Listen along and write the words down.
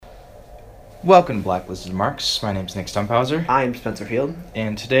Welcome to Blacklisted Marks. My name is Nick Stumphauser, I'm Spencer Field.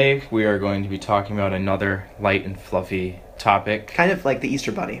 and today we are going to be talking about another light and fluffy topic. Kind of like the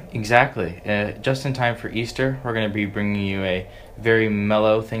Easter Bunny. Exactly. Just in time for Easter, we're going to be bringing you a very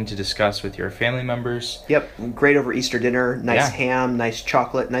mellow thing to discuss with your family members. Yep, great over Easter dinner, nice Yeah. ham, nice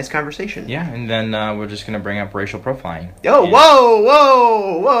chocolate, nice conversation. Yeah, and then we're just going to bring up racial profiling. Oh, And-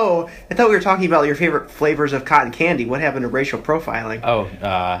 whoa! I thought we were talking about your favorite flavors of cotton candy. What happened to racial profiling?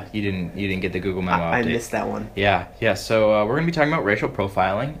 Oh, you didn't get the Google memo I update. missed that one. Yeah. So we're going to be talking about racial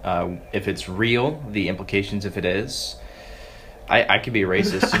profiling. If it's real, the implications if it is. I could be a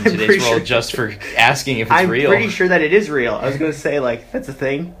racist in I'm today's pretty world sure- just for asking if it's I'm real. pretty sure that it is real. I was going to say, that's a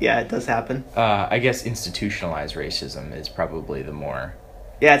thing. Yeah, it does happen. I guess institutionalized racism is probably the more...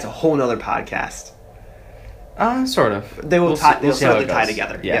 Yeah, it's a whole nother podcast. Sort of. They will We'll tie, see- we'll they'll see how certainly it tie goes.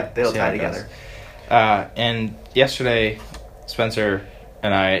 together. Yeah, Yep, they'll see how tie it goes. together. And yesterday, Spencer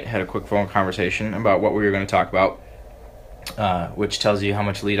and I had a quick phone conversation about what we were going to talk about, which tells you how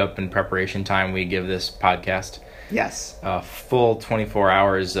much lead-up and preparation time we give this podcast. Yes. A full 24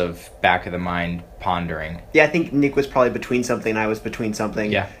 hours of back-of-the-mind pondering. Yeah, I think Nick was probably between something and I was between something.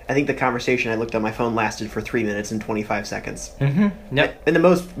 Yeah. I think the conversation I looked on my phone lasted for 3 minutes and 25 seconds. Mm-hmm. Yep. And the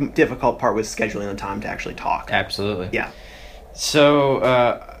most difficult part was scheduling the time to actually talk. Absolutely. Yeah. So,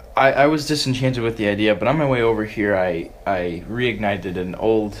 I was disenchanted with the idea, but on my way over here, I reignited an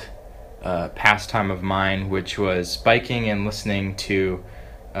old pastime of mine, which was biking and listening to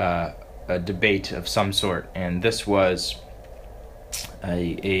a debate of some sort. And this was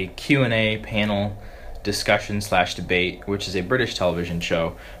a Q&A panel discussion / debate, which is a British television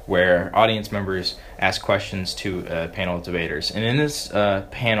show where audience members ask questions to a panel of debaters. And in this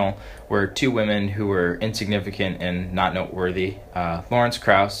panel were two women who were insignificant and not noteworthy. Lawrence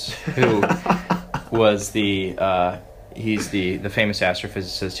Krauss, who was he's the famous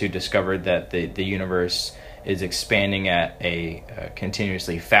astrophysicist who discovered that the universe is expanding at a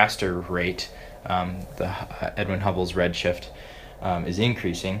continuously faster rate. Edwin Hubble's redshift is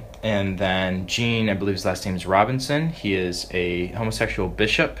increasing. And then Gene, I believe his last name is Robinson. He is a homosexual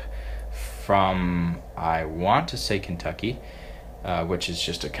bishop from, I want to say, Kentucky, which is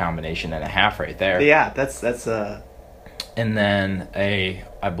just a combination and a half right there. Yeah, that's And then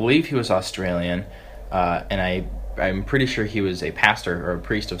I believe he was Australian, and I'm pretty sure he was a pastor or a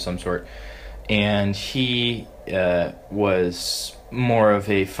priest of some sort. And he was more of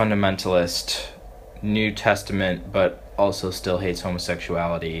a fundamentalist, New Testament, but also still hates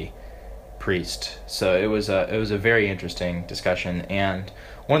homosexuality priest. So it was a very interesting discussion. And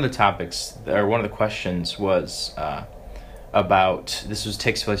one of the topics, or one of the questions, was about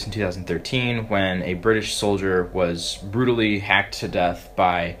takes place in 2013 when a British soldier was brutally hacked to death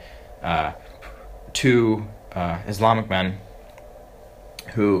by two Islamic men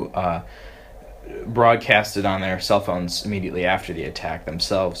who broadcasted on their cell phones immediately after the attack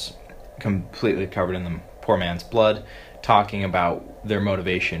themselves, completely covered in the poor man's blood, talking about their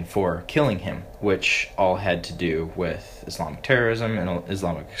motivation for killing him, which all had to do with Islamic terrorism and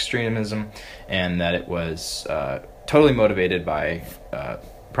Islamic extremism, and that it was totally motivated by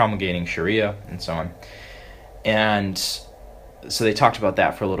promulgating Sharia and so on. And so they talked about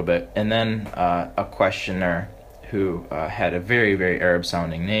that for a little bit, and then a questioner who had a very, very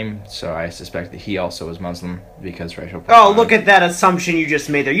Arab-sounding name, so I suspect that he also was Muslim because racial profiling. Oh, look at that assumption you just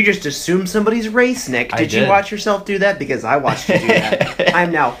made there. You just assumed somebody's race, Nick. Did you did. watch yourself do that? Because I watched you do that.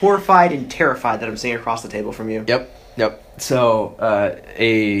 I'm now horrified and terrified that I'm sitting across the table from you. Yep. So,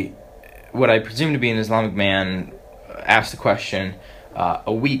 what I presume to be an Islamic man asked the question.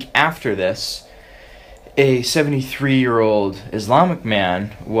 A week after this, a 73-year-old Islamic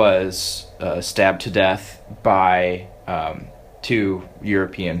man was stabbed to death by two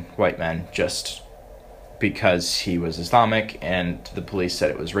European white men just because he was Islamic, and the police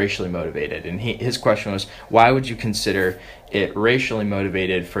said it was racially motivated. And his question was, why would you consider it racially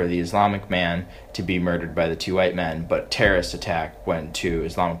motivated for the Islamic man to be murdered by the two white men, but terrorist attack when two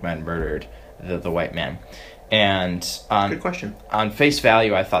Islamic men murdered the white man? And Good question. On face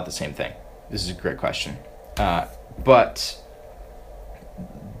value, I thought the same thing. This is a great question. But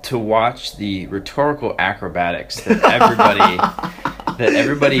to watch the rhetorical acrobatics that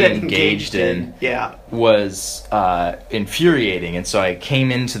everybody engaged in Yeah. was infuriating. And so I came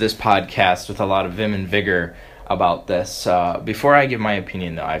into this podcast with a lot of vim and vigor about this. Before I give my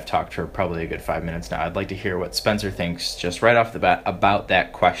opinion, though, I've talked for probably a good 5 minutes now. I'd like to hear what Spencer thinks just right off the bat about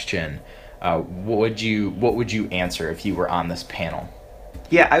that question. What would you answer if you were on this panel?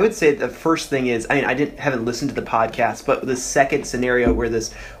 Yeah, I would say the first thing is, I mean, haven't listened to the podcast, but the second scenario where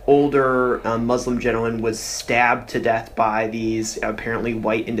this older Muslim gentleman was stabbed to death by these apparently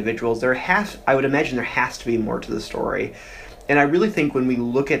white individuals, I would imagine there has to be more to the story. And I really think when we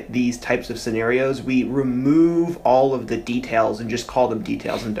look at these types of scenarios, we remove all of the details and just call them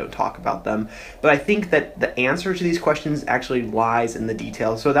details and don't talk about them. But I think that the answer to these questions actually lies in the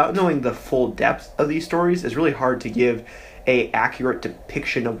details. So without knowing the full depth of these stories, it's really hard to give a accurate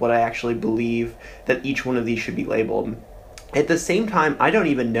depiction of what I actually believe that each one of these should be labeled. At the same time, I don't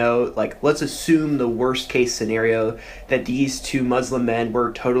even know, like, let's assume the worst case scenario that these two Muslim men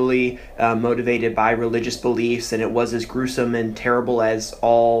were totally motivated by religious beliefs and it was as gruesome and terrible as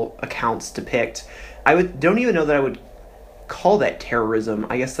all accounts depict. Don't even know that I would call that terrorism.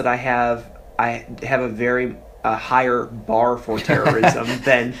 I guess that I have a very higher bar for terrorism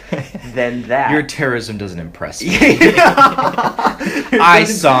than that. Your terrorism doesn't impress me. I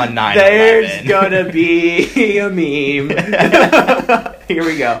saw 9/11. There's gonna be a meme. Here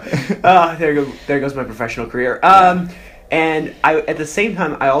we go. There goes my professional career. And at the same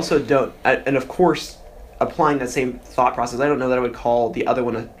time, I also don't, and of course, applying that same thought process, I don't know that I would call the other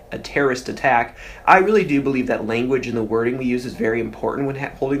one a terrorist attack. I really do believe that language and the wording we use is very important when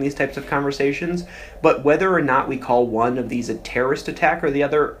holding these types of conversations. But whether or not we call one of these a terrorist attack or the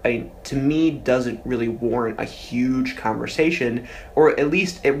other, to me, doesn't really warrant a huge conversation, or at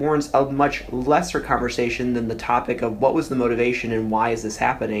least it warrants a much lesser conversation than the topic of what was the motivation and why is this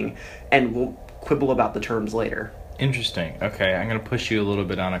happening, and we'll quibble about the terms later. Interesting. Okay, I'm going to push you a little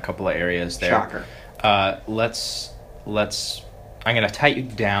bit on a couple of areas there. Shocker. I'm going to tie you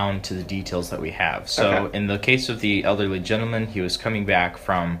down to the details that we have. So in the case of the elderly gentleman, he was coming back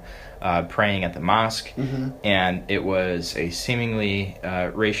from praying at the mosque, and it was a seemingly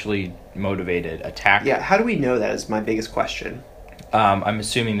racially motivated attack. Yeah, how do we know that is my biggest question. I'm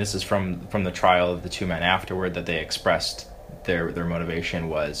assuming this is from the trial of the two men afterward, that they expressed their motivation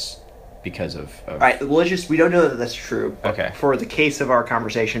was because of... All right, we don't know that that's true. Okay. For the case of our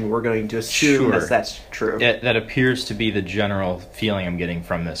conversation, we're going to assume that's true. That appears to be the general feeling I'm getting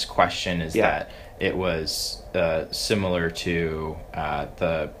from this question, is that it was similar to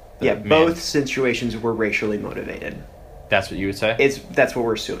the both situations were racially motivated. That's what you would say? That's what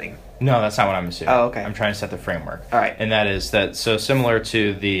we're assuming. No, that's not what I'm assuming. Oh, okay. I'm trying to set the framework. All right. And that is that, so similar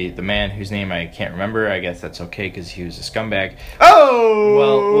to the man whose name I can't remember, I guess that's okay because he was a scumbag. Oh!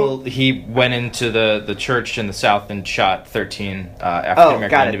 Well, he went into the church in the South and shot 13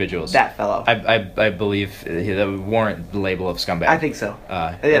 African-American individuals. That fellow. I believe that would warrant the label of scumbag. I think so.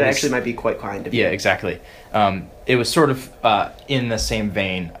 That actually might be quite kind of you. Yeah, exactly. It was sort of in the same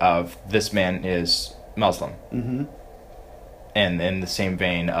vein of this man is Muslim. Mm-hmm. And in the same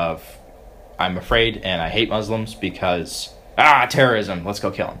vein of, I'm afraid and I hate Muslims because, terrorism, let's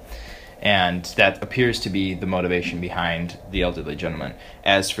go kill him. And that appears to be the motivation behind the elderly gentleman.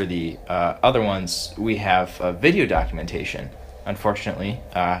 As for the other ones, we have video documentation. Unfortunately,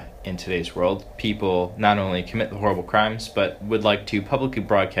 in today's world, people not only commit the horrible crimes, but would like to publicly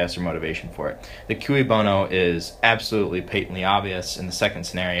broadcast their motivation for it. The cui bono is absolutely patently obvious in the second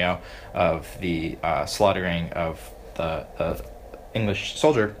scenario of the slaughtering of the English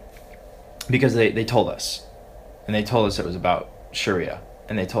soldier, because they told us, and they told us it was about Sharia,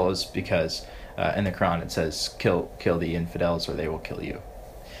 and they told us because in the Quran it says kill the infidels or they will kill you,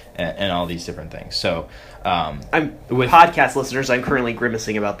 and all these different things. So podcast listeners, I'm currently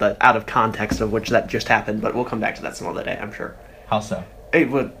grimacing about the out of context of which that just happened, but we'll come back to that some other day, I'm sure. How so? It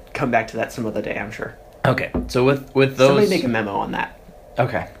would come back to that some other day, I'm sure. Okay, so with those, somebody make a memo on that.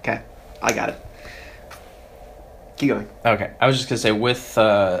 Okay, I got it. Keep going. Okay, I was just gonna say, with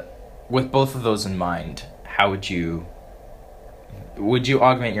both of those in mind, how would you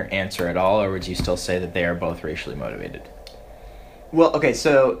augment your answer at all, or would you still say that they are both racially motivated? Well, okay,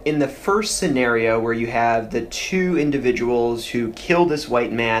 so in the first scenario where you have the two individuals who killed this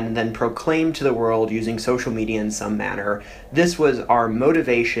white man and then proclaimed to the world using social media in some manner, this was our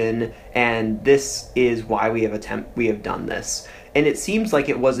motivation and this is why we have done this. And it seems like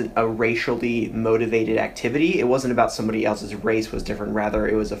it wasn't a racially motivated activity. It wasn't about somebody else's race was different. Rather,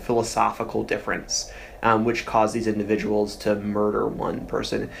 it was a philosophical difference, which caused these individuals to murder one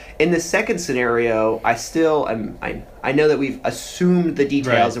person. In the second scenario, I know that we've assumed the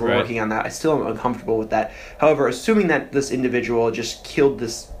details and we're working on that. I still am uncomfortable with that. However, assuming that this individual just killed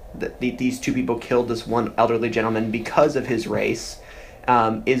these two people killed this one elderly gentleman because of his race,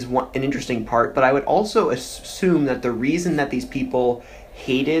 is an interesting part, but I would also assume that the reason that these people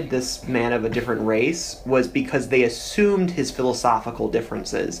hated this man of a different race was because they assumed his philosophical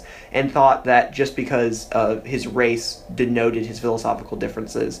differences and thought that just because his race denoted his philosophical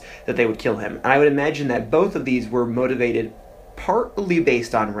differences that they would kill him. And I would imagine that both of these were motivated partly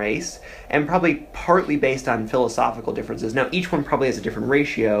based on race and probably partly based on philosophical differences. Now, each one probably has a different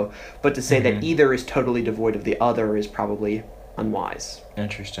ratio, but to say that either is totally devoid of the other is probably unwise.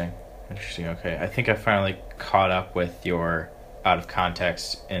 Interesting. Okay. I think I finally caught up with your out of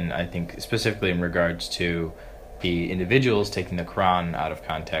context, and I think specifically in regards to the individuals taking the Quran out of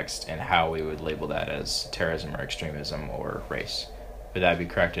context and how we would label that as terrorism or extremism or race. Would that be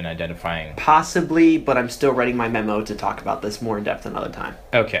correct in identifying? Possibly, but I'm still writing my memo to talk about this more in depth another time.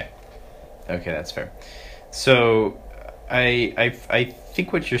 Okay, that's fair. So I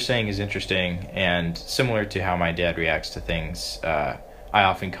think what you're saying is interesting, and similar to how my dad reacts to things. I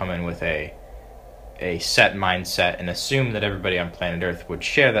often come in with a set mindset and assume that everybody on planet Earth would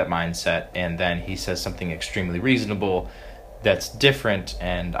share that mindset, and then he says something extremely reasonable that's different,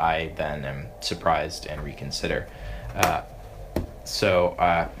 and I then am surprised and reconsider. So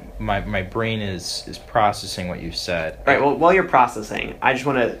my brain is processing what you said. All right, well, while you're processing, I just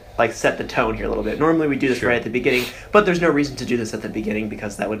want to set the tone here a little bit. Normally we do this right at the beginning, but there's no reason to do this at the beginning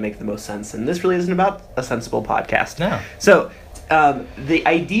because that would make the most sense, and this really isn't about a sensible podcast. No. So the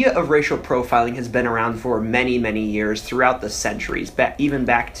idea of racial profiling has been around for many, many years throughout the centuries, even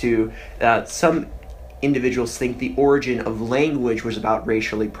back to some individuals think the origin of language was about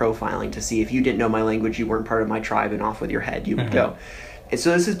racially profiling, to see if you didn't know my language, you weren't part of my tribe, and off with your head you would go. And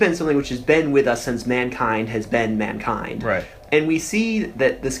so this has been something which has been with us since mankind has been mankind. Right. And we see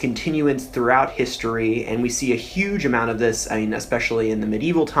that this continuance throughout history, and we see a huge amount of this, especially in the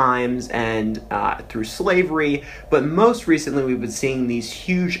medieval times and through slavery, but most recently we've been seeing these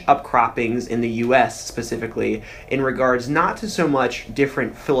huge upcroppings in the U.S. specifically in regards not to so much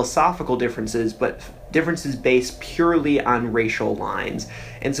different philosophical differences, but differences based purely on racial lines.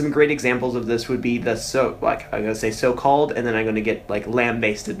 And some great examples of this would be I'm going to say so-called, and then I'm going to get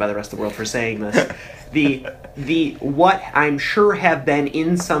lambasted by the rest of the world for saying this. the what I'm sure have been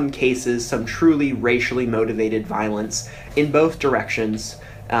in some cases some truly racially motivated violence in both directions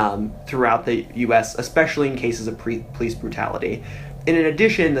throughout the U.S., especially in cases of police brutality. And in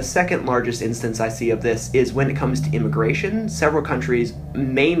addition, the second largest instance I see of this is when it comes to immigration. Several countries,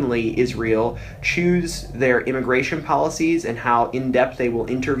 mainly Israel, choose their immigration policies and how in-depth they will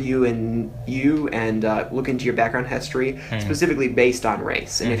interview you and look into your background history, specifically based on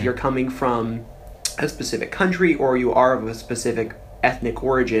race. And if you're coming from a specific country or you are of a specific ethnic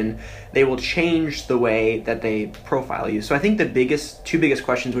origin, they will change the way that they profile you. So I think the two biggest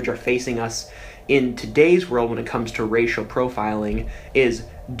questions which are facing us in today's world when it comes to racial profiling is,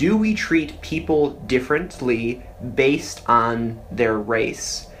 do we treat people differently based on their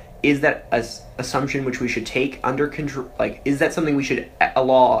race? Is that an assumption which we should take under control? Is that something we should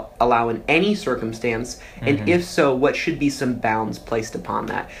allow in any circumstance? And if so, what should be some bounds placed upon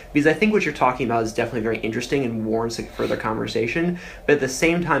that? Because I think what you're talking about is definitely very interesting and warrants a further conversation. But at the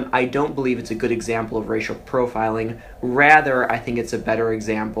same time, I don't believe it's a good example of racial profiling. Rather, I think it's a better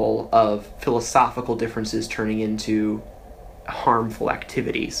example of philosophical differences turning into harmful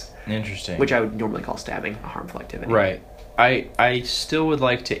activities. Interesting. Which I would normally call stabbing a harmful activity. Right. I still would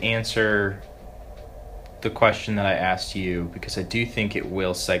like to answer the question that I asked you, because I do think it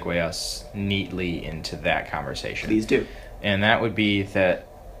will segue us neatly into that conversation. Please do. And that would be that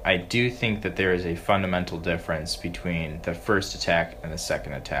I do think that there is a fundamental difference between the first attack and the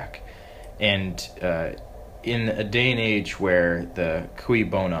second attack. And in a day and age where the cui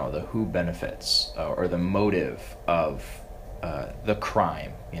bono, the who benefits, or the motive of the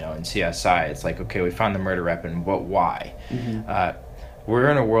crime, in CSI, it's like, okay, we found the murder weapon, but why? We're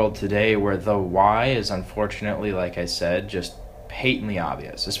in a world today where the why is, unfortunately, like I said, just patently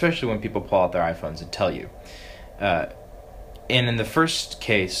obvious, especially when people pull out their iPhones and tell you. And in the first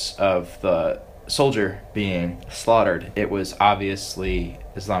case of the soldier being slaughtered, it was obviously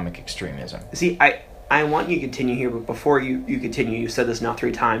Islamic extremism. See, I want you to continue here, but before you continue, you said this now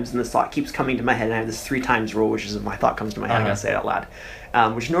 3 times, and this thought keeps coming to my head, and I have this 3 times rule, which is if my thought comes to my head, I'm going to say it out loud,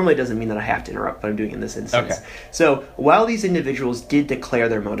 which normally doesn't mean that I have to interrupt, but I'm doing it in this instance. Okay. So, while these individuals did declare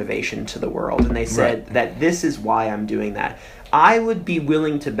their motivation to the world, and they said that this is why I'm doing that, I would be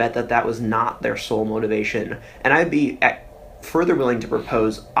willing to bet that that was not their sole motivation, and I'd be further willing to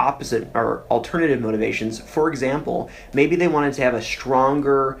propose opposite or alternative motivations. For example, maybe they wanted to have a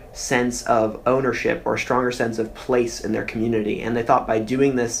stronger sense of ownership or a stronger sense of place in their community, and they thought by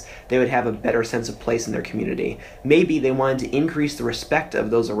doing this they would have a better sense of place in their community. Maybe they wanted to increase the respect of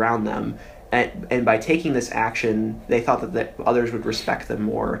those around them And by taking this action, they thought that others would respect them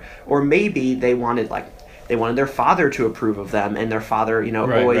more, or maybe they wanted their father to approve of them, and their father,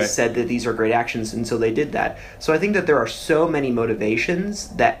 always said that these are great actions, and so they did that. So I think that there are so many motivations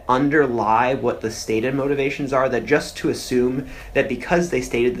that underlie what the stated motivations are, that just to assume that because they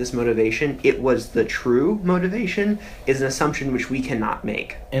stated this motivation, it was the true motivation, is an assumption which we cannot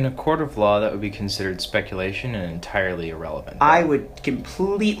make. In a court of law, that would be considered speculation and entirely irrelevant. I would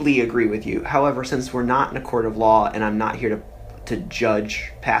completely agree with you. However, since we're not in a court of law, and I'm not here to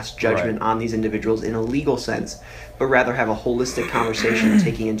pass judgment on these individuals in a legal sense, but rather have a holistic conversation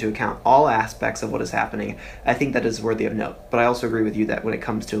taking into account all aspects of what is happening, I think that is worthy of note. But I also agree with you that when it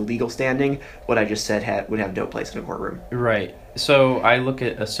comes to legal standing, what I just said would have no place in a courtroom. Right. So I look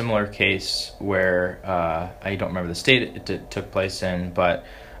at a similar case where, I don't remember the state it took place in, but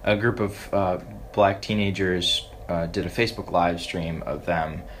a group of black teenagers did a Facebook live stream of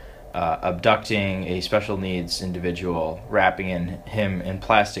them abducting a special needs individual, wrapping him in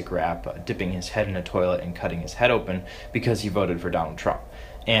plastic wrap, dipping his head in a toilet and cutting his head open because he voted for Donald Trump.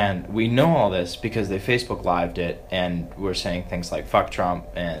 And we know all this because they Facebook lived it and were saying things like "fuck Trump"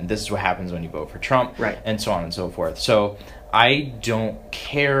 and "this is what happens when you vote for Trump," right, and so on and so forth. So I don't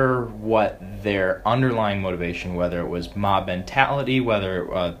care what their underlying motivation, whether it was mob mentality,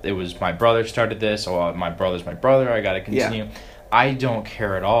 whether it was my brother started this, or my brother's my brother, I gotta continue. Yeah. I don't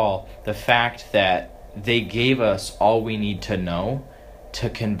care at all. The fact that they gave us all we need to know to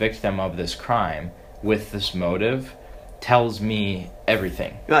convict them of this crime with this motive tells me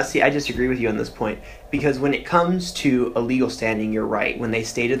everything. Well, see, I disagree with you on this point, because when it comes to a legal standing, you're right. When they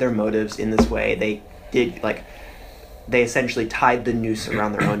stated their motives in this way, they essentially tied the noose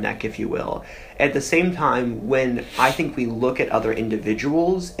around their own neck, if you will. At the same time, when I think we look at other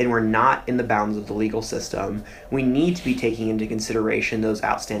individuals and we're not in the bounds of the legal system, we need to be taking into consideration those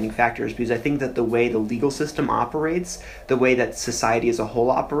outstanding factors, because I think that the way the legal system operates, the way that society as a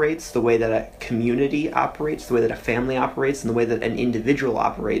whole operates, the way that a community operates, the way that a family operates, and the way that an individual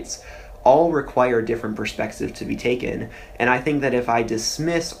operates, all require different perspectives to be taken. And I think that if I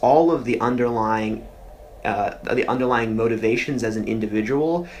dismiss all of the underlying motivations as an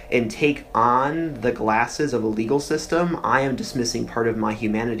individual and take on the glasses of a legal system, I am dismissing part of my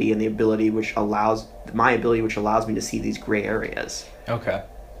humanity and the ability which allows me to see these gray areas. Okay.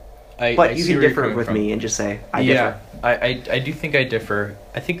 But you can differ with me and just say, I differ. I do think I differ.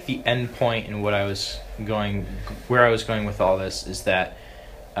 I think the end point in where I was going with all this is that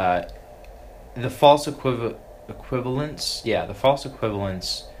the false equivalence,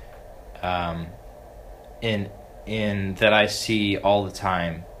 in that I see all the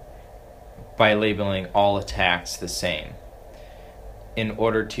time by labeling all attacks the same in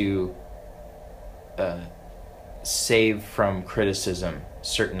order to save from criticism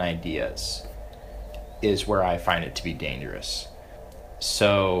certain ideas is where I find it to be dangerous.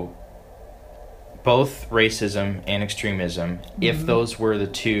 So both racism and extremism, if those were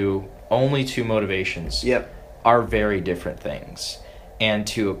the only two motivations, are very different things. And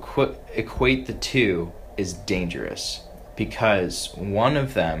to equate the two is dangerous, because one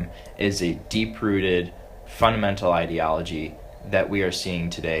of them is a deep-rooted, fundamental ideology that we are seeing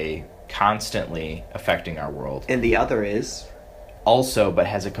today constantly affecting our world. And the other is? Also, but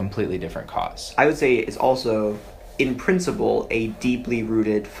has a completely different cause. I would say it's also, in principle, a deeply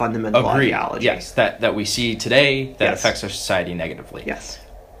rooted fundamental ideology. Yes, that we see today that affects our society negatively. Yes.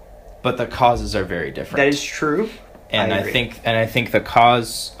 But the causes are very different. That is true. And I think the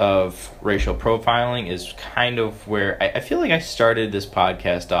cause of racial profiling is kind of where I feel like I started this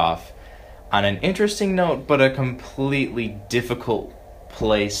podcast off on an interesting note, but a completely difficult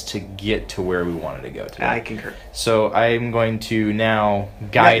place to get to where we wanted to go today. I concur. So I'm going to now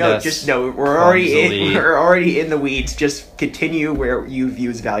guide us. We're already in the weeds. Just continue where you view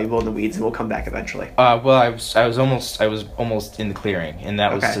is valuable in the weeds, and we'll come back eventually. Well, I was almost in the clearing, and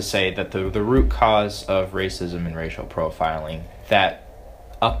that was to say that the root cause of racism and racial profiling that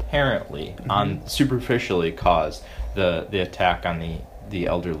apparently superficially caused the attack on the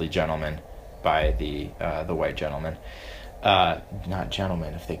elderly gentleman by the white gentleman. Not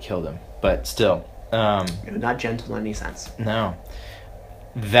gentleman if they killed him, but still. Not gentle in any sense. No.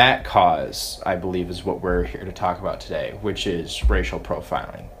 That cause, I believe, is what we're here to talk about today, which is racial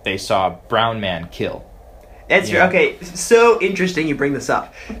profiling. They saw a brown man kill. That's true. Okay, so interesting you bring this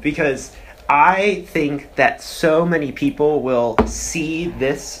up, because I think that so many people will see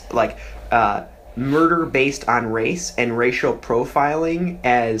this, murder based on race and racial profiling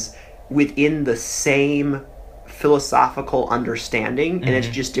as within the same philosophical understanding, and it's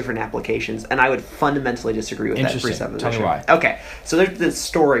just different applications. And I would fundamentally disagree with that presupposition. Tell me why. Okay, so there's this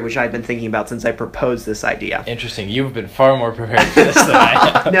story which I've been thinking about since I proposed this idea. Interesting. You've been far more prepared for this than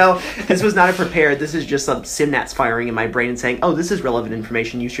I have. No, this was not a prepared. This is just some synapse firing in my brain and saying, "Oh, this is relevant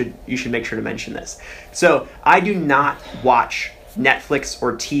information. You should make sure to mention this." So I do not watch Netflix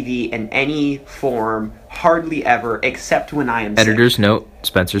or TV in any form, hardly ever, except when I am sick. Editor's note: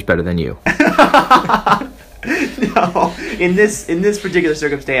 Spencer's better than you. No, in this particular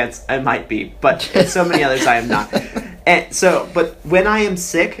circumstance, I might be, but in so many others, I am not. And so, but when I am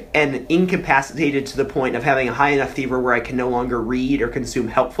sick and incapacitated to the point of having a high enough fever where I can no longer read or consume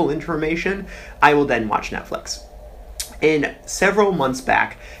helpful information, I will then watch Netflix. And several months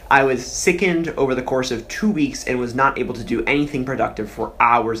back, I was sickened over the course of 2 weeks and was not able to do anything productive for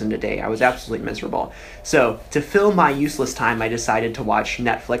hours in a day. I was absolutely miserable. So, to fill my useless time, I decided to watch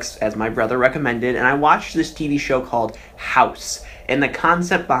Netflix, as my brother recommended, and I watched this TV show called House. And the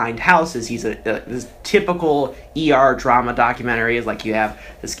concept behind House is he's this typical ER drama documentary. Is like you have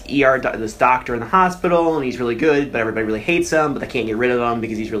this this doctor in the hospital, and he's really good, but everybody really hates him, but they can't get rid of him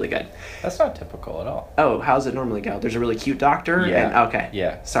because he's really good. That's not typical at all. Oh, how's it normally go? There's a really cute doctor? Yeah. And, okay.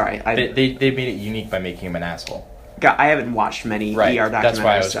 Yeah. Sorry. They made it unique by making him an asshole. I haven't watched many ER documentaries. That's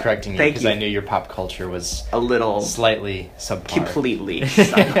why I was correcting you, Thank because I knew your pop culture was a little slightly subpar. Completely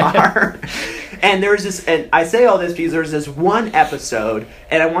subpar. And there's this, and I say all this because there's this one episode,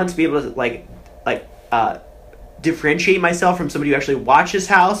 and I want to be able to differentiate myself from somebody who actually watches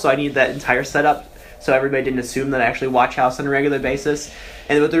House, so I need that entire setup so everybody didn't assume that I actually watch House on a regular basis.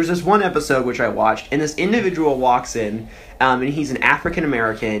 And there's this one episode which I watched, and this individual walks in, and he's an African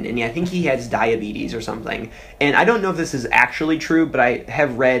American, and I think he has diabetes or something. And I don't know if this is actually true, but I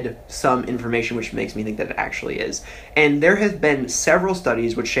have read some information which makes me think that it actually is. And there have been several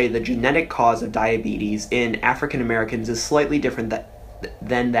studies which say the genetic cause of diabetes in African Americans is slightly different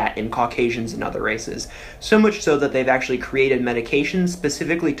than that in Caucasians and other races. So much so that they've actually created medications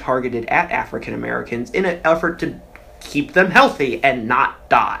specifically targeted at African Americans in an effort to keep them healthy and not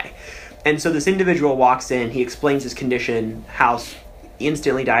die. And so this individual walks in, he explains his condition, House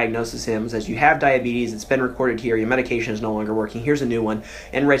instantly diagnoses him, says, "You have diabetes, it's been recorded here, your medication is no longer working, here's a new one,"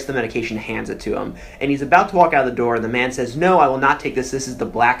 and writes the medication, hands it to him. And he's about to walk out the door, and the man says, "No, I will not take this is the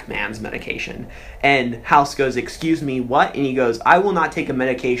black man's medication." And House goes, "Excuse me, what?" And he goes, "I will not take a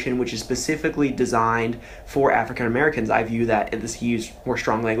medication which is specifically designed for African Americans. I view that," and he used more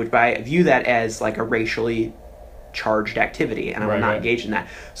strong language, but I view that as like a racially charged activity, and I will not engage in that."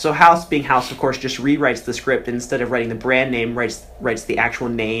 So House, being House, of course, just rewrites the script. Instead of writing the brand name, writes the actual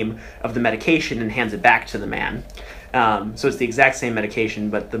name of the medication and hands it back to the man. So it's the exact same medication,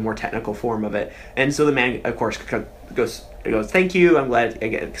 but the more technical form of it. And so the man, of course, goes, "Thank you, I'm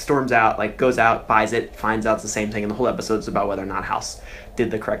glad," storms out, goes out, buys it, finds out it's the same thing, and the whole episode's about whether or not House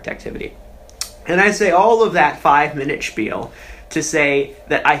did the correct activity. And I say all of that 5-minute spiel to say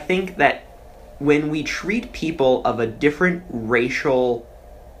that I think that when we treat people of a different racial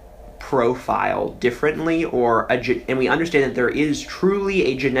profile differently, and we understand that there is truly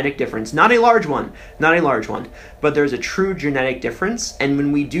a genetic difference, not a large one, but there's a true genetic difference, and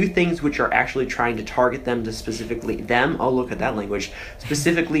when we do things which are actually trying to target them to specifically them, oh look at that language,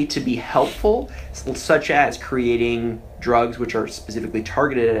 specifically to be helpful, such as creating drugs which are specifically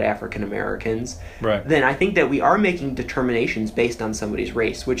targeted at African Americans, right, then I think that we are making determinations based on somebody's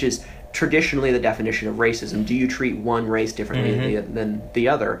race, which is traditionally the definition of racism. Do you treat one race differently than the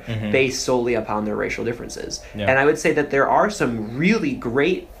other based solely upon their racial differences? Yeah. And I would say that there are some really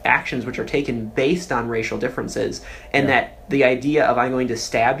great actions which are taken based on racial differences, and that the idea of I'm going to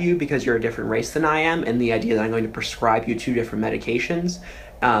stab you because you're a different race than I am, and the idea that I'm going to prescribe you 2 different medications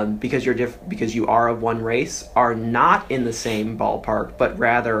because because you are of one race, are not in the same ballpark, but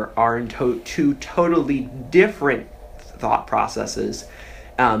rather are in 2 totally different thought processes.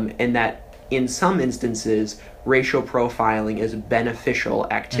 And that in some instances, racial profiling is a beneficial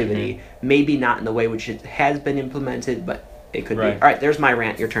activity. Maybe not in the way which it has been implemented, but it could be. All right, there's my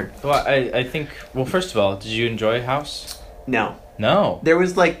rant. Your turn. Well, I think, well, first of all, did you enjoy House? No. There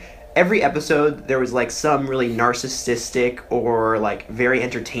was every episode, there was some really narcissistic or very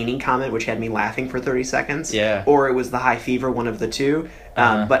entertaining comment which had me laughing for 30 seconds. Yeah. Or it was the high fever, one of the two.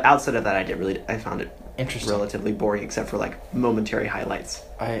 But outside of that, I found it relatively boring, except for momentary highlights.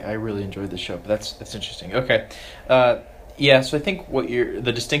 I really enjoyed the show, but that's interesting. Okay. So I think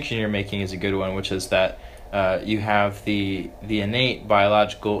the distinction you're making is a good one, which is that you have the innate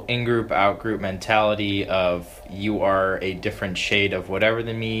biological in-group, out-group mentality of you are a different shade of whatever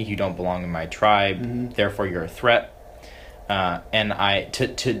than me, you don't belong in my tribe, therefore you're a threat. And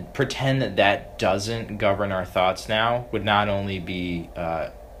to pretend that doesn't govern our thoughts now would not only be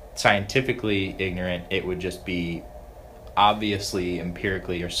scientifically ignorant, it would just be obviously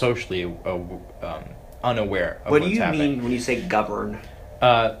empirically or socially unaware of What what's do you happening. mean when you say govern?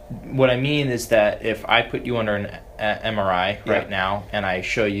 What I mean is that if I put you under an MRI right now and I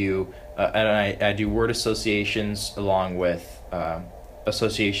show you, and I do word associations along with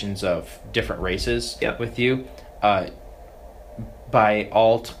associations of different races with you, by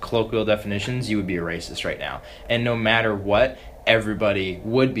all colloquial definitions, you would be a racist right now. And no matter what, everybody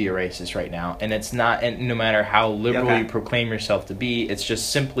would be a racist right now. And it's not, and no matter how liberal you proclaim yourself to be, it's just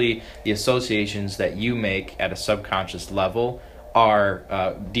simply the associations that you make at a subconscious level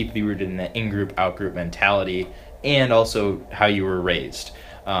are deeply rooted in the in-group, out-group mentality, and also how you were raised.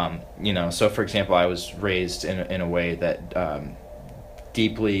 So for example, I was raised in a way that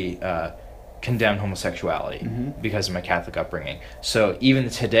deeply condemned homosexuality because of my Catholic upbringing. So even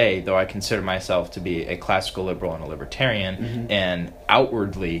today, though I consider myself to be a classical liberal and a libertarian, and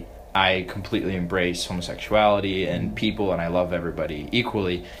outwardly I completely embrace homosexuality and people, and I love everybody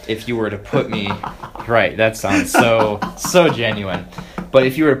equally. If you were to put me, right, that sounds so genuine. But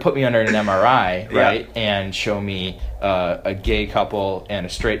if you were to put me under an MRI, right, and show me a gay couple and a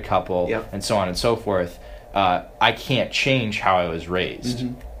straight couple, and so on and so forth, I can't change how I was raised.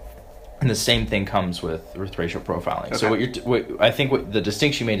 And the same thing comes with racial profiling. So I think what the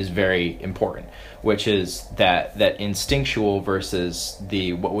distinction you made is very important, which is that instinctual versus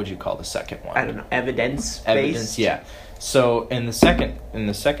the, what would you call the second one? I don't know, evidence, yeah. So in the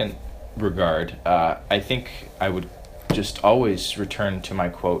second regard, I think I would just always return to my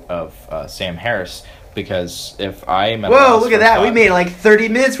quote of Sam Harris, because if I am whoa, look at that! We made like 30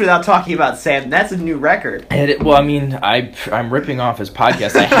 minutes without talking about Sam. That's a new record. I'm ripping off his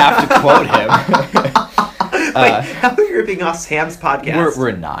podcast. I have to quote him. Wait, how are you ripping off Sam's podcast?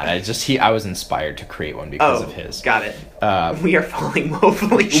 We're not. I was inspired to create one because of his. Got it. We are falling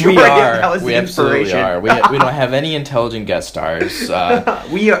woefully short. We are. That was we the absolutely inspiration. are. We don't have any intelligent guest stars.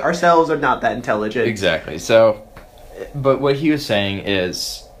 We ourselves are not that intelligent. Exactly. So, but what he was saying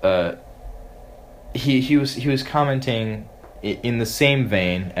is. He was commenting in the same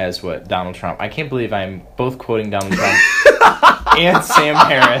vein as what Donald Trump. I can't believe I'm both quoting Donald Trump and Sam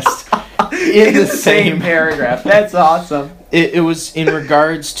Harris in the same paragraph. That's awesome. It was in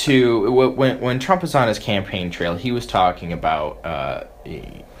regards to when Trump was on his campaign trail, he was talking about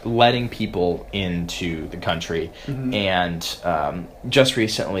letting people into the country, and just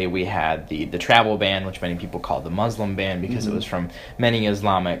recently we had the travel ban, which many people call the Muslim ban because it was from many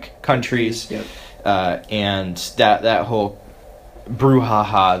Islamic countries. And that whole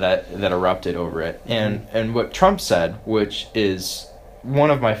brouhaha that erupted over it, and what Trump said, which is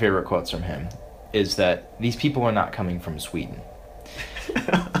one of my favorite quotes from him, is that these people are not coming from Sweden.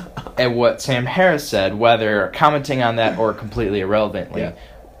 And what Sam Harris said, whether commenting on that or completely irrelevantly,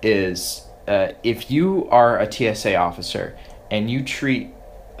 is if you are a TSA officer and you treat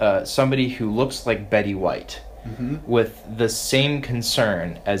somebody who looks like Betty White with the same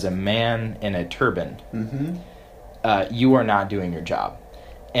concern as a man in a turban, you are not doing your job.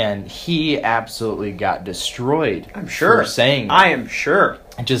 And he absolutely got destroyed. I'm sure. For saying that. I am sure.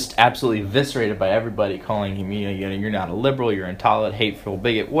 Just absolutely eviscerated by everybody, calling him, you're not a liberal, you're intolerant, hateful,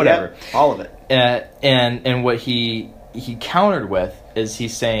 bigot, whatever. Yep, all of it. And what he countered with is he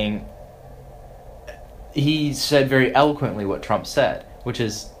said very eloquently what Trump said, which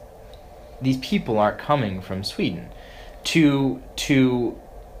is, these people aren't coming from Sweden. To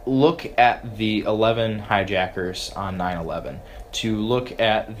look at the 11 hijackers on 9/11, to look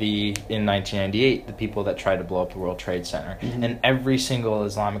at in 1998, the people that tried to blow up the World Trade Center, and every single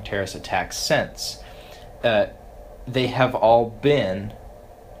Islamic terrorist attack since, they have all been,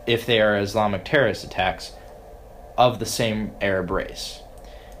 if they are Islamic terrorist attacks, of the same Arab race.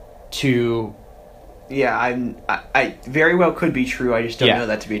 I very well could be true. I just don't know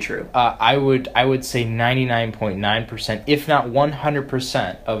that to be true. I would say 99.9%, if not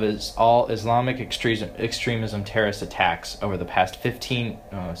 100%, of all Islamic extremism terrorist attacks over the past 16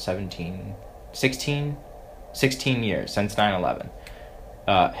 years since 9/11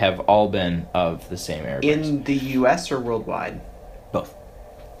 have all been of the same Arab race. In the U.S. or worldwide? Both.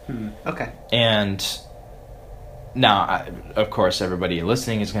 Okay. And now, of course, everybody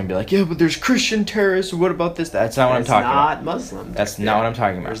listening is going to be like, yeah, but there's Christian terrorists. What about this? That's not what I'm talking about. It's not Muslim. That's not what I'm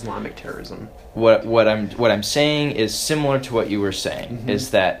talking about. Islamic terrorism. What I'm saying is similar to what you were saying.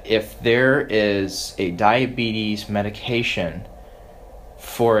 Is that if there is a diabetes medication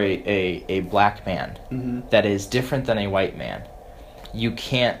for a black man that is different than a white man, you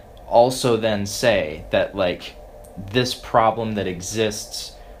can't also then say that, like, this problem that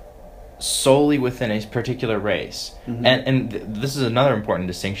exists solely within a particular race. Mm-hmm. And this is another important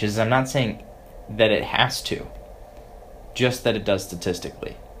distinction, is I'm not saying that it has to, just that it does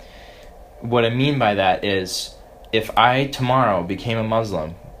statistically. What I mean by that is, if I tomorrow became a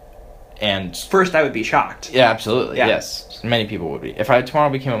Muslim, and first I would be shocked. yeah, absolutely, Yeah. yes, many people would be. If I tomorrow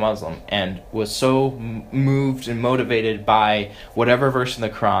became a Muslim and was so moved and motivated by whatever verse in the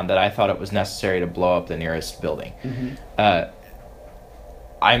Quran that I thought it was necessary to blow up the nearest building,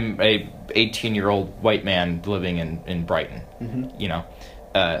 I'm a 18-year-old white man living in Brighton, you know.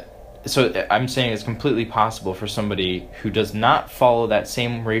 So I'm saying it's completely possible for somebody who does not follow that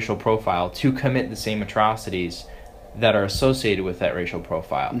same racial profile to commit the same atrocities that are associated with that racial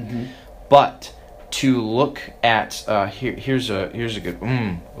profile. But to look at here's a good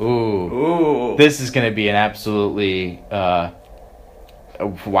ooh, this is going to be an absolutely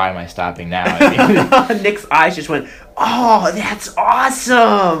why am I stopping now? I mean, Nick's eyes just went, oh, that's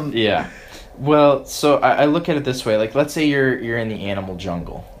awesome. yeah. Well, so I look at it this way. Like, let's say you're in the animal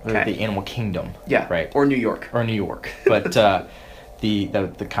jungle, or Okay. the animal kingdom. Yeah, Right. or New York. Or New York. But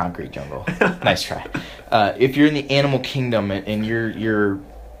the concrete jungle. Nice try. If you're in the animal kingdom and you're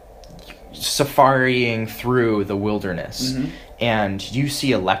safariing through the wilderness, and you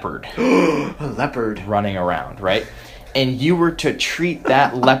see a leopard A leopard. running around, right? And you were to treat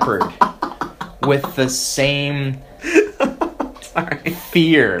that leopard with the same Sorry.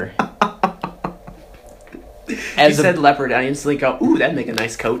 fear You as said leopard, I instantly go, ooh, that'd make a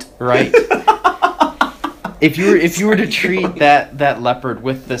nice coat. right? If you were to treat that leopard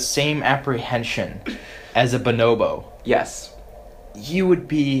with the same apprehension as a bonobo, Yes. you would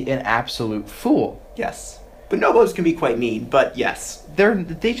be an absolute fool. Yes. Bonobos can be quite mean, but yes.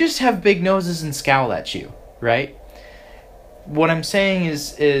 They just have big noses and scowl at you, right? What I'm saying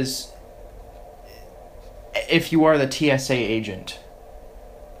is if you are the TSA agent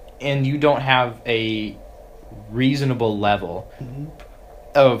and you don't have a reasonable level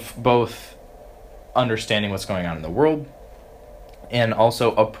of both understanding what's going on in the world and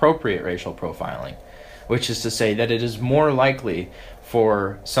also appropriate racial profiling, which is to say that it is more likely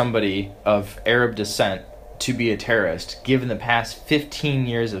for somebody of Arab descent to be a terrorist given the past 15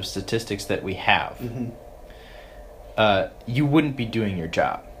 years of statistics that we have, you wouldn't be doing your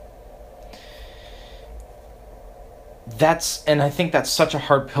job. And I think that's such a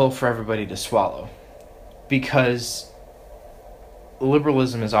hard pill for everybody to swallow, because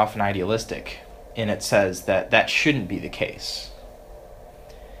liberalism is often idealistic, and it says that shouldn't be the case.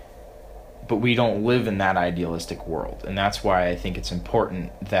 But we don't live in that idealistic world, and that's why I think it's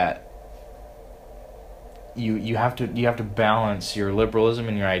important that you have to balance your liberalism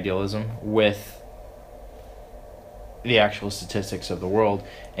and your idealism with the actual statistics of the world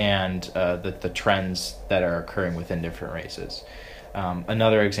and the trends that are occurring within different races.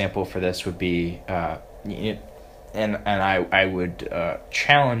 Another example for this would be, and I would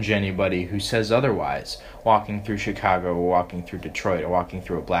challenge anybody who says otherwise, walking through Chicago or walking through Detroit or walking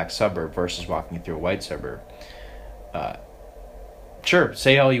through a black suburb versus walking through a white suburb. Sure,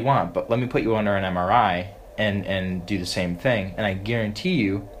 say all you want, but let me put you under an MRI and do the same thing, and I guarantee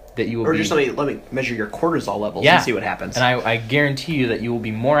you that you will Or be... just let me measure your cortisol levels Yeah. and see what happens. And I guarantee you that you will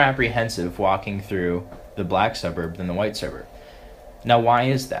be more apprehensive walking through the black suburb than the white suburb. Now, why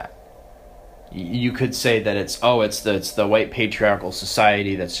is that? You could say that it's the white patriarchal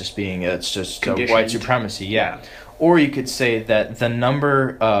society that's just Conditioned. white supremacy, yeah. Or you could say that the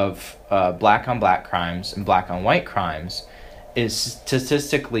number of black on black crimes and black on white crimes is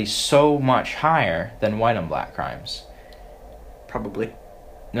statistically so much higher than white on black crimes. Probably.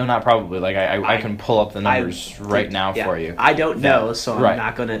 No, not probably. Like I can pull up the numbers right now Yeah. for you. I don't know, so I'm Right.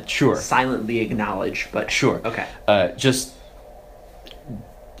 not going to Sure. silently acknowledge, but Sure. Okay. Just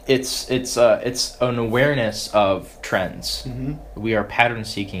it's an awareness of trends. We are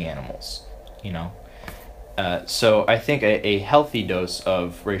pattern-seeking animals, you know. So I think a healthy dose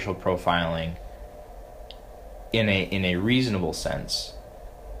of racial profiling in a reasonable sense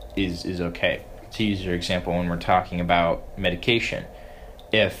is okay. To use your example, when we're talking about medication,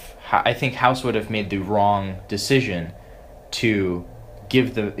 I think House would have made the wrong decision to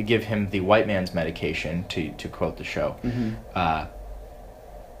give him the white man's medication, to quote the show,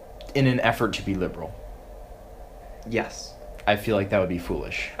 in an effort to be liberal. Yes. I feel like that would be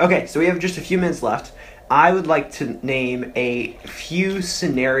foolish. Okay, so we have just a few minutes left. I would like to name a few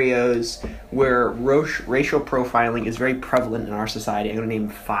scenarios where racial profiling is very prevalent in our society. I'm going to name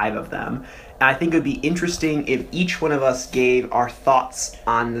 5 of them. And I think it would be interesting if each one of us gave our thoughts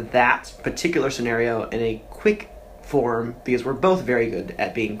on that particular scenario in a quick form because we're both very good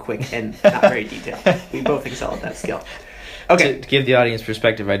at being quick and not very detailed. We both excel at that skill. Okay. To give the audience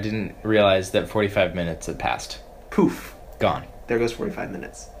perspective, I didn't realize that 45 minutes had passed. Poof. Gone. There goes 45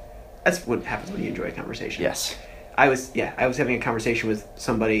 minutes. That's what happens when you enjoy a conversation. Yes. I was having a conversation with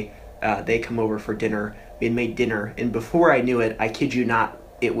somebody. They come over for dinner. We had made dinner, and before I knew it, I kid you not,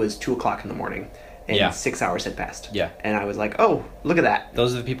 it was 2:00 in the morning, and 6 hours had passed. Yeah. And I was like, oh, look at that.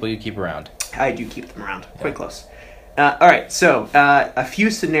 Those are the people you keep around. I do keep them around. Quite close. All right, so a few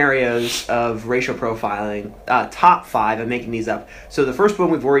scenarios of racial profiling. Top 5, I'm making these up. So the first one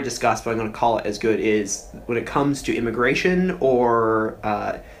we've already discussed, but I'm going to call it as good, is when it comes to immigration or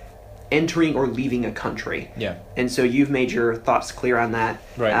entering or leaving a country. Yeah. And so you've made your thoughts clear on that.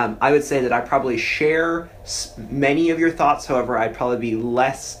 Right. I would say that I probably share many of your thoughts. However, I'd probably be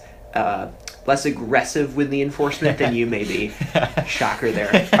less aggressive with the enforcement than you may be. Shocker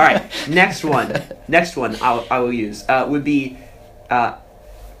there. All right. Next one I will use would be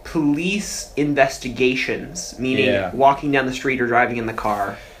police investigations, meaning walking down the street or driving in the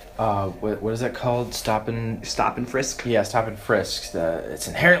car. What is that called? Stop and frisk? Yeah, stop and frisk. It's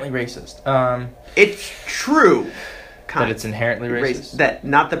inherently racist. It's true. That it's inherently racist? That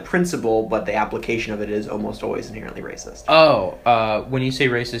not the principle, but the application of it is almost always inherently racist. Oh, when you say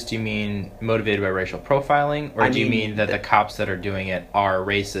racist, do you mean motivated by racial profiling? Or do you mean that the cops that are doing it are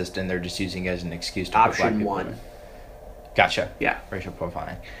racist and they're just using it as an excuse to put black people Option 1. in? Gotcha. Yeah. Racial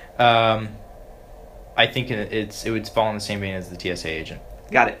profiling. I think it would fall in the same vein as the TSA agent.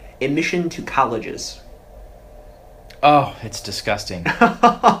 Got it. Admission to colleges. Oh, it's disgusting.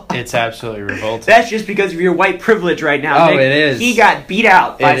 It's absolutely revolting. That's just because of your white privilege right now. Oh, Nick. it is. He got beat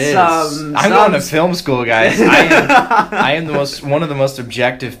out by some. I'm going to film school, guys. I am one of the most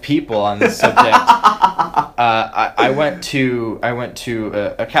objective people on this subject. I went to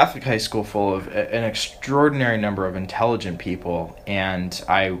a Catholic high school full of an extraordinary number of intelligent people, and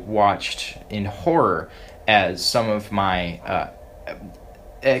I watched in horror as some of my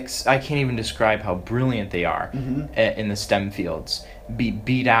I can't even describe how brilliant they are in the STEM fields be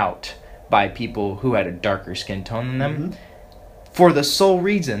beat out by people who had a darker skin tone than them for the sole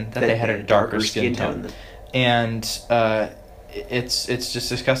reason that they had a darker skin tone. And it's just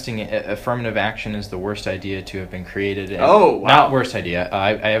disgusting. Affirmative action is the worst idea to have been created. And oh, wow. Not worst idea.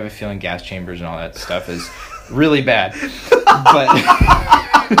 I have a feeling gas chambers and all that stuff is really bad. But...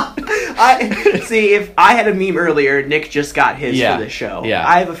 See, if I had a meme earlier, Nick just got his for this show. Yeah.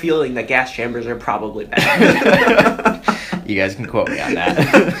 I have a feeling that gas chambers are probably bad. You guys can quote me on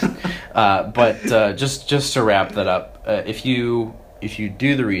that. But just to wrap that up, if you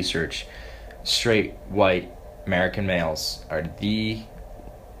do the research, straight white American males are the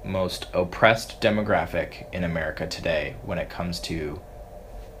most oppressed demographic in America today when it comes to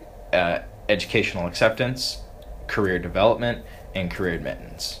educational acceptance, career development, and career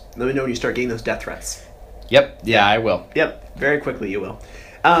admittance. Let me know when you start getting those death threats. Yep. Yeah, I will. Yep. Very quickly you will.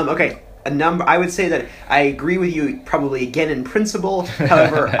 Okay. I would say that I agree with you probably again in principle.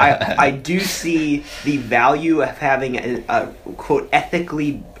 However, I do see the value of having a quote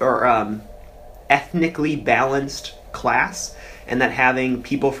ethically or ethnically balanced class, and that having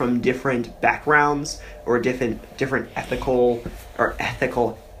people from different backgrounds or different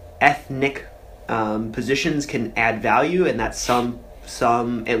ethnic positions can add value, and that some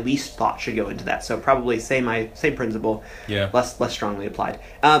at least thought should go into that. So probably same principle, less strongly applied.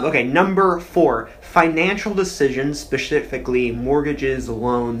 Okay, number 4, financial decisions, specifically mortgages,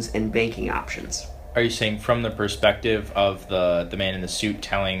 loans, and banking options. Are you saying from the perspective of the man in the suit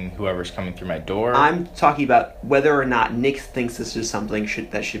telling whoever's coming through my door? I'm talking about whether or not Nick thinks this is something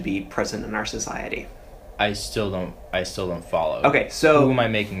that should be present in our society. I still don't follow. Okay, so who am I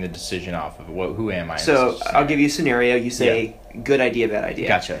making the decision off of? Who am I? So I'll give you a scenario. You say good idea, bad idea.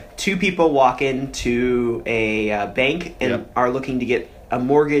 Gotcha. 2 people walk into a bank and are looking to get a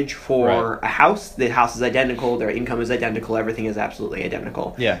mortgage for a house. The house is identical. Their income is identical. Everything is absolutely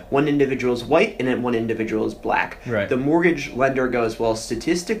identical. Yeah. One individual is white and then one individual is black. Right. The mortgage lender goes, well,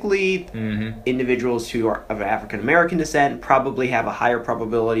 statistically, individuals who are of African American descent probably have a higher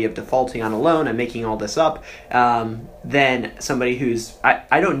probability of defaulting on a loan. I'm making all this up. Than somebody who's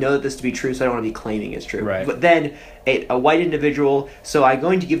I don't know this to be true, so I don't want to be claiming it's true. Right. But then a white individual, so I'm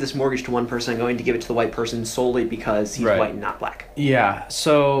going to give this mortgage to one person, I'm going to give it to the white person solely because he's white and not black. Yeah,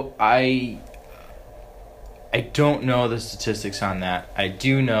 so I don't know the statistics on that. I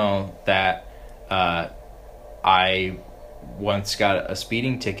do know that I once got a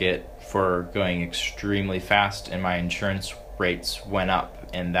speeding ticket for going extremely fast and my insurance rates went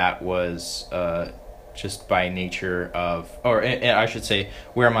up, and that was just by nature of, or I should say,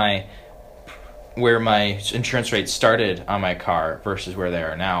 where where my insurance rates started on my car versus where they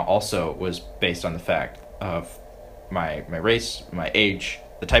are now also was based on the fact of my race, my age,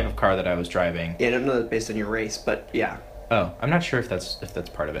 the type of car that I was driving. Yeah, I don't know that based on your race, but yeah. Oh, I'm not sure if that's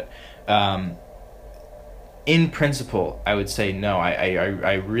part of it. In principle, I would say no.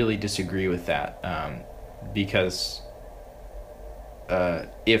 I really disagree with that, because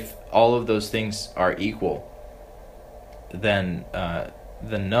if all of those things are equal, then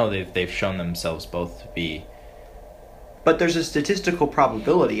no, they've shown themselves both to be. But there's a statistical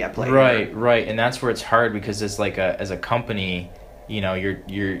probability at play. Right, and that's where it's hard, because it's like as a company, you know,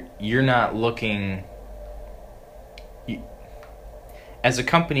 you're not looking. As a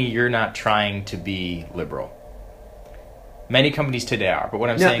company, you're not trying to be liberal. Many companies today are, but what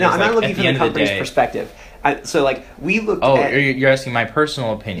I'm saying is, I'm like, not looking at from the end the of the company's day, perspective. So, like, we looked at... you're asking my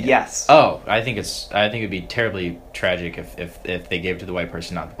personal opinion? Yes. Oh, I think it'd be terribly tragic if they gave it to the white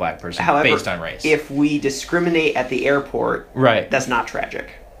person, not the black person, However, based on race. If we discriminate at the airport, right, that's not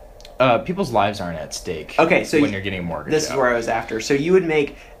tragic. People's lives aren't at stake. Okay, so when you're getting a mortgage. This is where I was after. So you would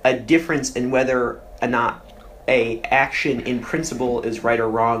make a difference in whether or not a action in principle is right or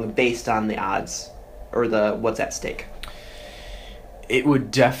wrong based on the odds or the what's at stake. It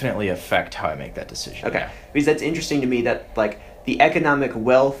would definitely affect how I make that decision. Okay, yeah. Because that's interesting to me that, like, the economic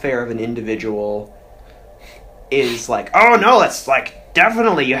welfare of an individual is like, oh no, that's like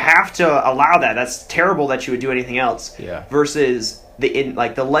definitely you have to allow that. That's terrible that you would do anything else. Yeah. Versus the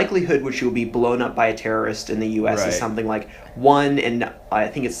likelihood which you will be blown up by a terrorist in the U.S. Right. is something like 1 in I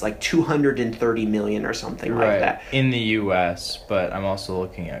think it's like 230 million or something like that in the U.S. But I'm also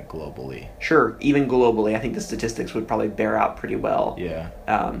looking at globally. Sure, even globally, I think the statistics would probably bear out pretty well. Yeah.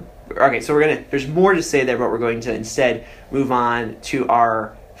 Okay, so there's more to say there, but we're going to instead move on to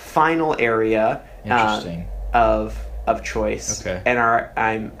our final area. Interesting. Of choice. Okay. And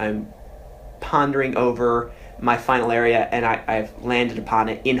I'm pondering over my final area, and I've landed upon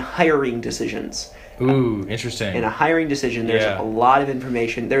it in hiring decisions. Ooh, interesting. In a hiring decision, there's a lot of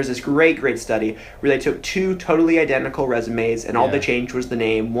information. There's this great study where they took two totally identical resumes, and all they changed was the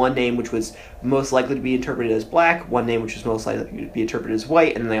name. One name which was most likely to be interpreted as black, one name which was most likely to be interpreted as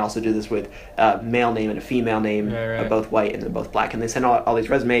white, and then they also do this with a male name and a female name, both white and then both black. And they sent all these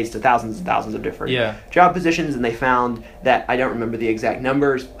resumes to thousands and thousands of different job positions, and they found that, I don't remember the exact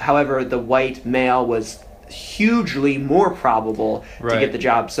numbers, however, the white male was hugely more probable to get the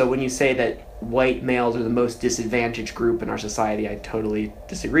job. So when you say that white males are the most disadvantaged group in our society, I totally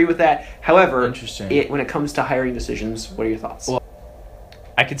disagree with that. However, when it comes to hiring decisions, what are your thoughts? Well,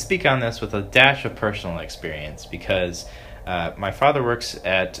 I could speak on this with a dash of personal experience, because my father works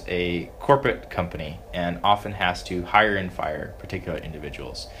at a corporate company and often has to hire and fire particular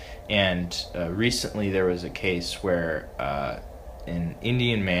individuals. And recently there was a case where an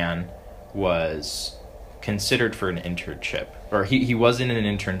Indian man was considered for an internship, or he was in an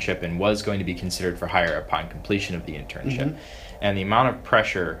internship and was going to be considered for hire upon completion of the internship. Mm-hmm. And the amount of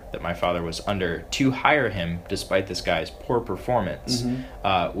pressure that my father was under to hire him, despite this guy's poor performance,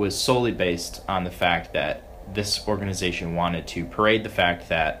 was solely based on the fact that this organization wanted to parade the fact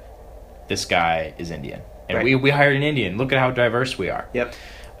that this guy is Indian. And we hired an Indian. Look at how diverse we are. Yep.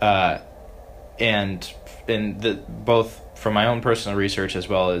 And both from my own personal research as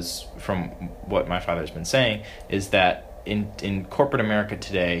well as from what my father's been saying, is that in corporate America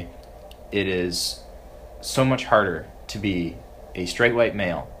today, it is so much harder to be a straight white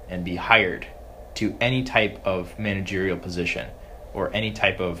male and be hired to any type of managerial position or any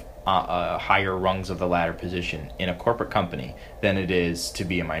type of higher rungs of the ladder position in a corporate company than it is to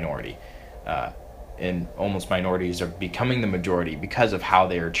be a minority. And almost minorities are becoming the majority because of how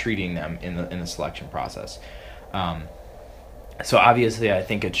they are treating them in the selection process. So obviously, I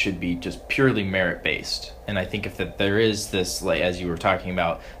think it should be just purely merit based, and I think if there is this, like as you were talking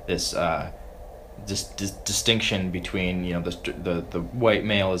about, this distinction between, you know, the white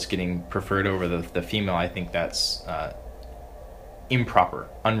male is getting preferred over the female, I think that's improper,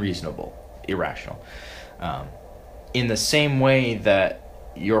 unreasonable, irrational. In the same way that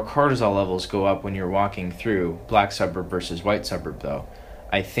your cortisol levels go up when you're walking through black suburb versus white suburb, though,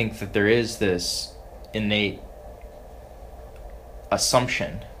 I think that there is this innate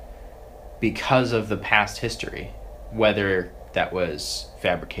assumption because of the past history, whether that was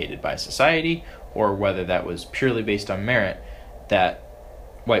fabricated by society or whether that was purely based on merit, that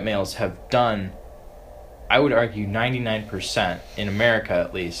white males have done, I would argue 99% in America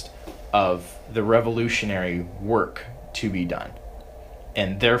at least, of the revolutionary work to be done.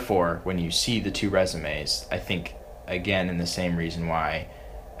 And therefore, when you see the two resumes, I think, again, in the same reason why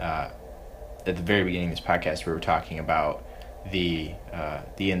at the very beginning of this podcast we were talking about the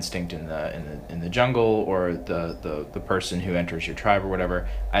instinct in the jungle, or the person who enters your tribe or whatever.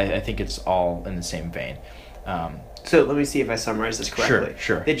 I think it's all in the same vein. So let me see if I summarize this correctly.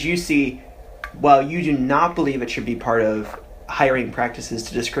 Sure. That you see, while you do not believe it should be part of hiring practices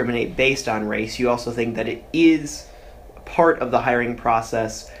to discriminate based on race, you also think that it is part of the hiring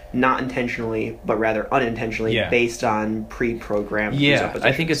process, not intentionally, but rather unintentionally, based on pre-programmed presuppositions.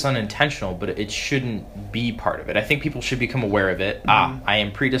 I think it's unintentional, but it shouldn't be part of it. I think people should become aware of it. I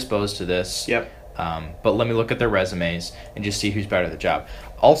am predisposed to this. Yep. But let me look at their resumes and just see who's better at the job.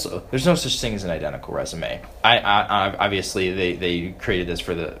 Also, there's no such thing as an identical resume. I obviously they created this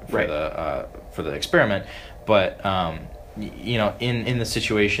for the experiment, but in the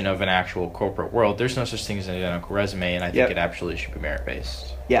situation of an actual corporate world, there's no such thing as an identical resume, and I think it absolutely should be merit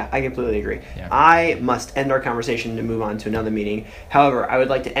based. Yeah, I completely agree. Yeah. I must end our conversation to move on to another meeting. However, I would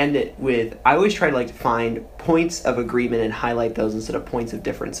like to end it with, I always try to find points of agreement and highlight those instead of points of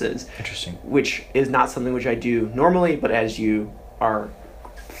differences. Interesting. Which is not something which I do normally, but as you are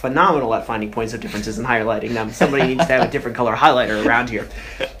phenomenal at finding points of differences and highlighting them, somebody needs to have a different color highlighter around here.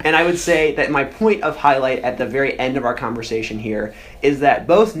 And I would say that my point of highlight at the very end of our conversation here is that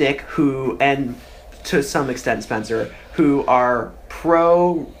both Nick, and to some extent Spencer, who are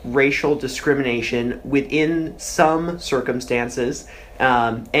pro-racial discrimination within some circumstances,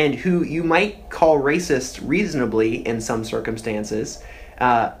 and who you might call racist reasonably in some circumstances,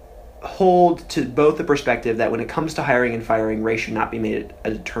 hold to both the perspective that when it comes to hiring and firing, race should not be made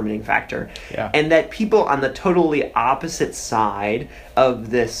a determining factor. Yeah. And that people on the totally opposite side of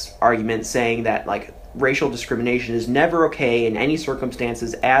this argument, saying that racial discrimination is never okay in any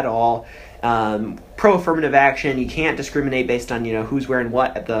circumstances at all, pro-affirmative action, you can't discriminate based on who's wearing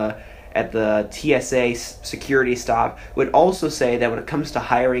what at the TSA security stop, would also say that when it comes to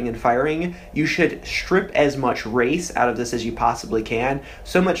hiring and firing, you should strip as much race out of this as you possibly can.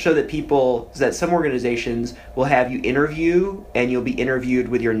 So much so that some organizations will have you interview, and you'll be interviewed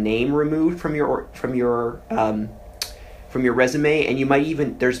with your name removed from your resume, and you might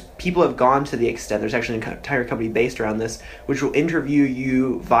even, people have gone to the extent, there's actually an entire company based around this, which will interview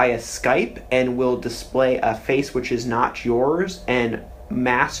you via Skype and will display a face which is not yours and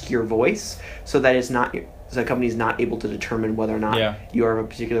mask your voice, so that the company is not able to determine whether or not you are of a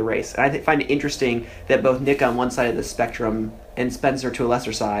particular race. And I find it interesting that both Nick on one side of the spectrum and Spencer to a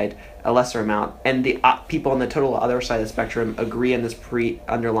lesser amount, and the people on the total other side of the spectrum agree on this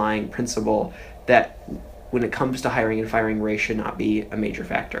underlying principle that when it comes to hiring and firing, race should not be a major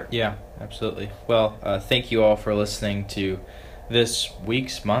factor. Yeah, absolutely. Well, thank you all for listening to this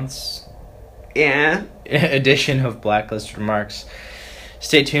month's edition of Blacklisted Remarks.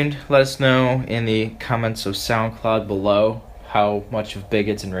 Stay tuned. Let us know in the comments of SoundCloud below how much of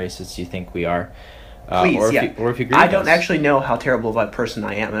bigots and racists you think we are. Please, or if you agree I with don't us. actually know how terrible of a person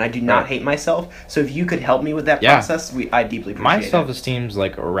I am, and I do not hate myself. So if you could help me with that process, I deeply appreciate it. My self-esteem's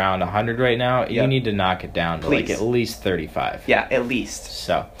around 100 right now. Yep. You need to knock it down to at least 35. Yeah, at least.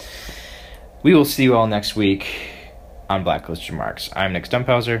 So, we will see you all next week on Blacklisted Remarks. I'm Nick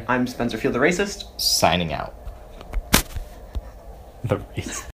Stumphauser. I'm Spencer Field, the racist. Signing out. The racist.